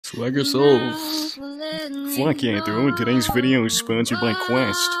SwaggerSouls. Fuck yeah, dude. Today's video is sponsored by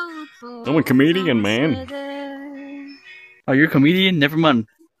Quest. I'm a comedian, man. Oh, you're a comedian? Never mind.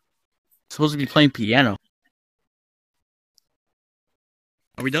 Supposed to be playing piano.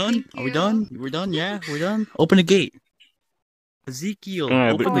 Are we done? Are we done? We're done? Yeah, we're done? Open the gate. Ezekiel.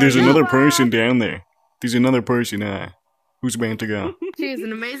 There's another person down there. There's another person, who's about to go. She's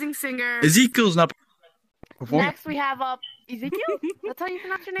an amazing singer. Ezekiel's not performing. Next we have Ezekiel? That's how you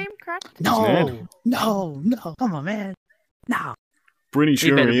pronounce your name, correct? No, come on, man. No. Pretty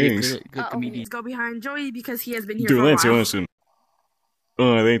sure he is. Good comedian. Let's go behind Joey because he has been here Dude, for a that's while. awesome.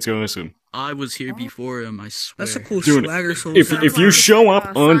 Oh, that's awesome. I was here before him, I swear. That's a cool Dude, SwaggerSouls. if you show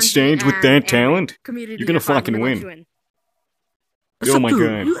up on stage with that talent, Community you're gonna that probably fucking let win. you in. Oh my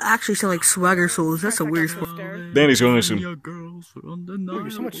god. You actually sound like SwaggerSouls. That's a weird spot. That is awesome. Dude, you're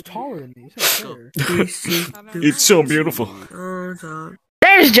so much taller than me. It's so beautiful.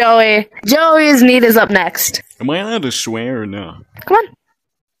 There's Joey. JoeyIsNeat is up next. Am I allowed to swear or no? Come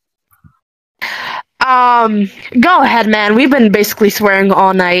on. Go ahead, man. We've been basically swearing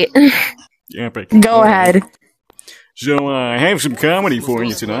all night. Epic. Go ahead. So, I have some comedy for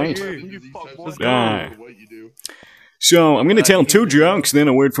you tonight. So, I'm gonna tell 2 jokes, then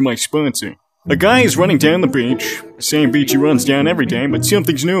a word from my sponsor. A guy is running down the beach, same beach he runs down every day, but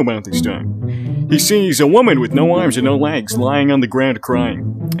something's new about this time. He sees a woman with no arms and no legs lying on the ground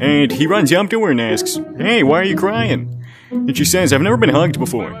crying. And he runs up to her and asks, "Hey, why are you crying?" And she says, "I've never been hugged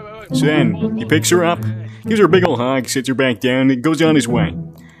before." So then, he picks her up, gives her a big ol' hug, sits her back down, and goes on his way.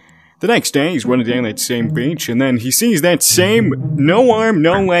 The next day, he's running down that same beach, and then he sees that same no-arm,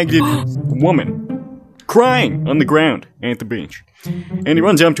 no-legged woman crying on the ground at the beach. And he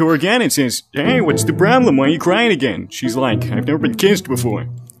runs up to her again and says, "Hey, what's the problem? Why are you crying again?" She's like, "I've never been kissed before."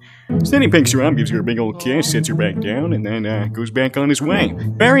 So then he picks her up, gives her a big old kiss, sits her back down, and then goes back on his way.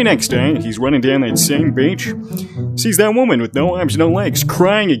 Very next day, he's running down that same beach, sees that woman with no arms, no legs,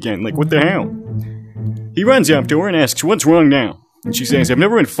 crying again, like what the hell? He runs up to her and asks, "What's wrong now?" And she says, "I've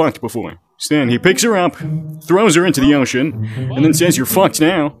never been fucked before." So then he picks her up, throws her into the ocean, and then says, "You're fucked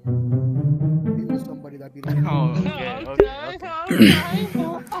now."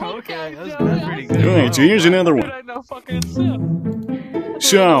 Okay, that's pretty good. Alright, so here's another one.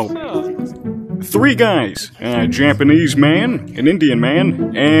 So, 3 guys, a Japanese man, an Indian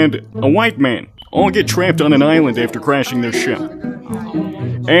man, and a white man, all get trapped on an island after crashing their ship.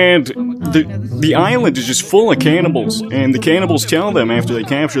 And the island is just full of cannibals, and the cannibals tell them after they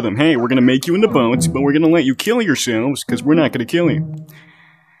capture them, "Hey, we're gonna make you into boats, but we're gonna let you kill yourselves, because we're not gonna kill you."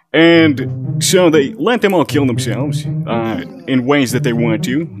 And so they let them all kill themselves, in ways that they want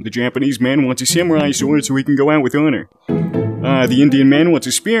to. The Japanese man wants a samurai sword so he can go out with honor. The Indian man wants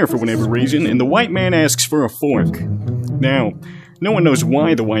a spear for whatever reason, and the white man asks for a fork. Now, no one knows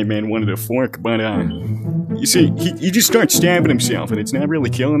why the white man wanted a fork, but, you see, he just starts stabbing himself, and it's not really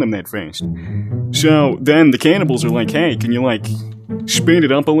killing him that fast. So then the cannibals are like, "Hey, can you, like, speed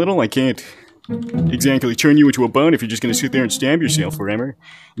it up a little? I can't exactly turn you into a boat if you're just gonna sit there and stab yourself forever."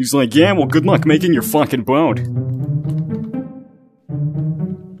 He's like, "Yeah, well, good luck making your fucking boat."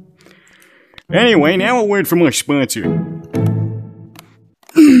 Anyway, now a word from our sponsor.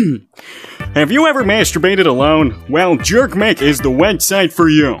 Have you ever masturbated alone? Well, JerkMate is the website for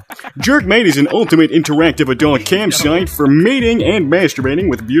you. JerkMate is an ultimate interactive adult cam site for meeting and masturbating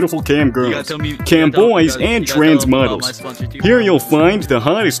with beautiful cam girls, cam boys, and trans models. Here you'll find the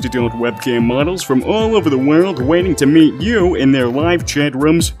hottest adult webcam models from all over the world waiting to meet you in their live chat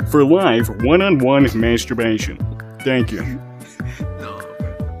rooms for live one-on-one masturbation. Thank you.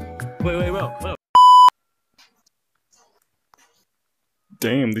 Wait.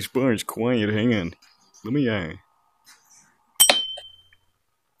 Damn, this bar is quiet. Hang on. Let me,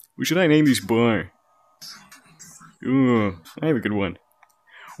 what should I name this bar? Ooh, I have a good one.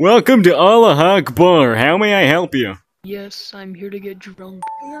 Welcome to Allah Akbar. How may I help you? Yes, I'm here to get drunk.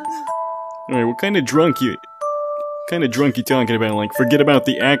 Alright, what kind of drunk you talking about? Like, forget about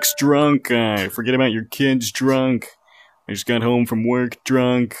the ex drunk, forget about your kids drunk, I just got home from work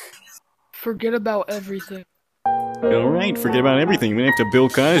drunk. Forget about everything. Alright, forget about everything. We have to Bill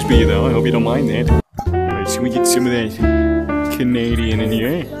Cosby, though. I hope you don't mind that. Alright, so we get some of that Canadian in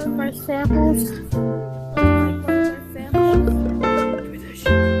here. More samples.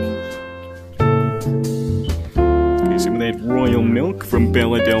 Okay, some of that royal milk from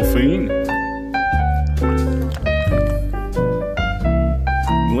Bella Delphine.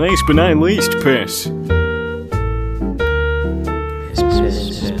 Last but not least, piss.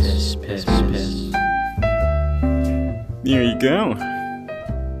 There you go.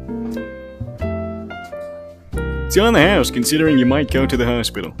 It's on the house, considering you might go to the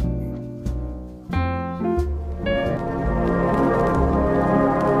hospital.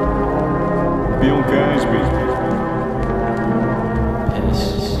 Bill Cosby.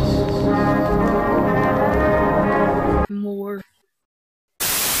 More.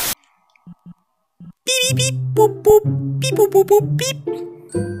 Beep beep boop boop beep boop boop boop beep.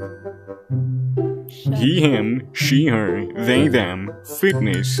 He, him, she, her, they, them,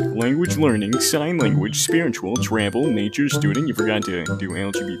 fitness, language learning, sign language, spiritual, travel, nature, student. You forgot to do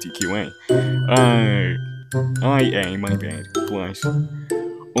LGBTQA. IA, my bad. Plus.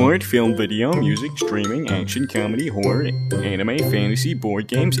 Art, film, video, music, streaming, action, comedy, horror, anime, fantasy, board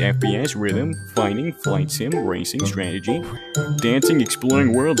games, FPS, rhythm, fighting, flight sim, racing, strategy, dancing,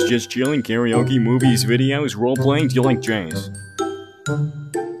 exploring worlds, just chilling, karaoke, movies, videos, role-playing. Do you like jazz?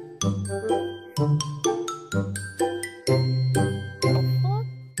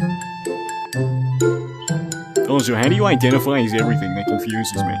 Also, how do you identify as everything? That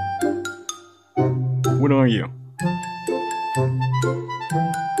confuses me. What are you? You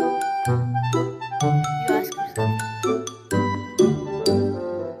ask yourself.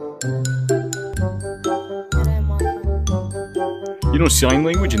 And I'm on. You know sign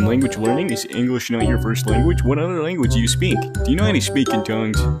language and language learning? Is English not your first language? What other language do you speak? Do you know how to speak in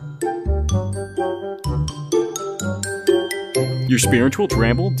tongues? Your spiritual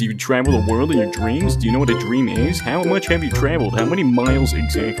travel? Do you travel the world in your dreams? Do you know what a dream is? How much have you traveled? How many miles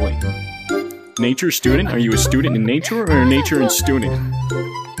exactly? Nature student? Are you a student in nature or a nature and student?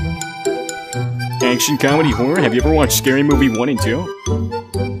 Action, comedy, horror? Have you ever watched Scary Movie 1 and 2?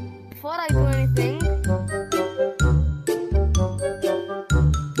 Before I do anything,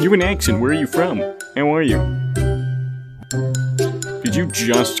 You have an accent. Where are you from? How are you? Did you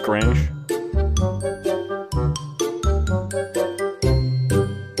just crash?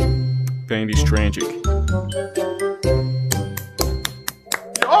 That is tragic.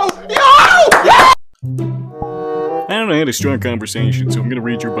 I don't know how to start conversation, so I'm gonna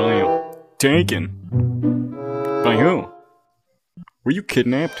read your bio. Taken. By who? Were you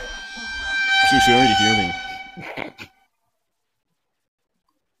kidnapped? I'm so sorry to hear that.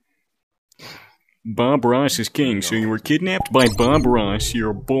 Bob Ross is king, so you were kidnapped by Bob Ross,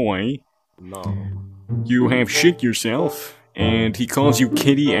 your boy. No. You have shit yourself, and he calls you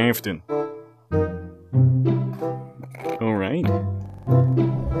Kitty Afton. Alright.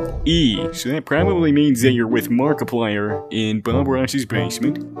 E, so that probably means that you're with Markiplier in Bob Ross's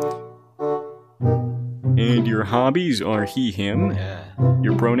basement. And your hobbies are he, him. Yeah.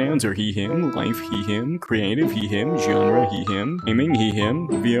 Your pronouns are he, him. Life, he, him. Creative, he, him. Genre, he, him. Gaming, he, him.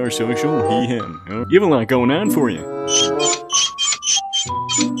 VR social, he, him. Oh, you have a lot going on for you.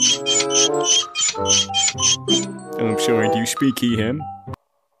 Oh, I'm sorry, do you speak he, him?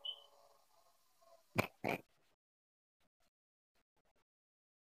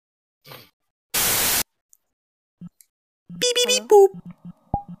 Beep beep beep boop.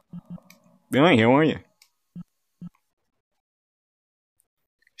 Hi, how are you?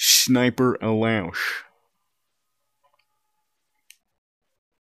 Sniper Alaush.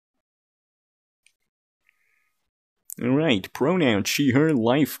 Alright, pronoun she, her,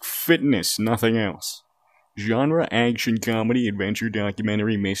 life, fitness, nothing else. Genre, action, comedy, adventure,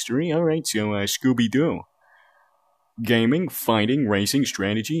 documentary, mystery. Alright, so Scooby-Doo. Gaming, fighting, racing,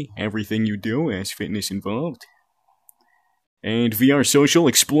 strategy, everything you do has fitness involved. And VR social,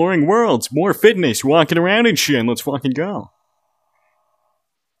 exploring worlds, more fitness, walking around and shit. Let's fucking go.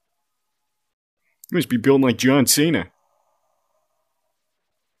 You must be built like John Cena.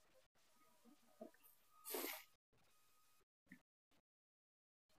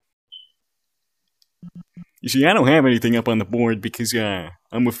 You see, I don't have anything up on the board because,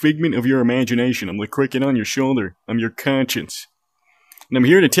 I'm a figment of your imagination. I'm the cricket on your shoulder. I'm your conscience. And I'm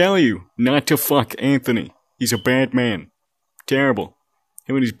here to tell you not to fuck Anthony. He's a bad man. Terrible.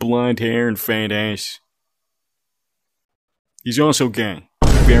 Him with his blonde hair and fat ass. He's also gay.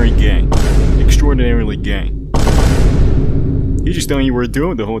 Very gay. Extraordinarily gay. He just thought you were a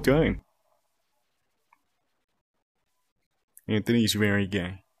dude the whole time. Anthony's very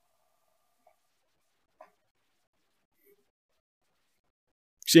gay.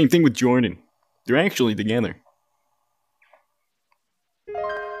 Same thing with Jordan. They're actually together.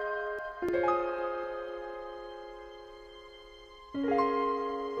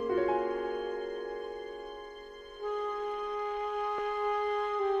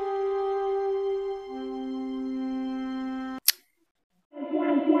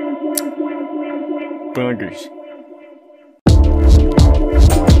 Buggers.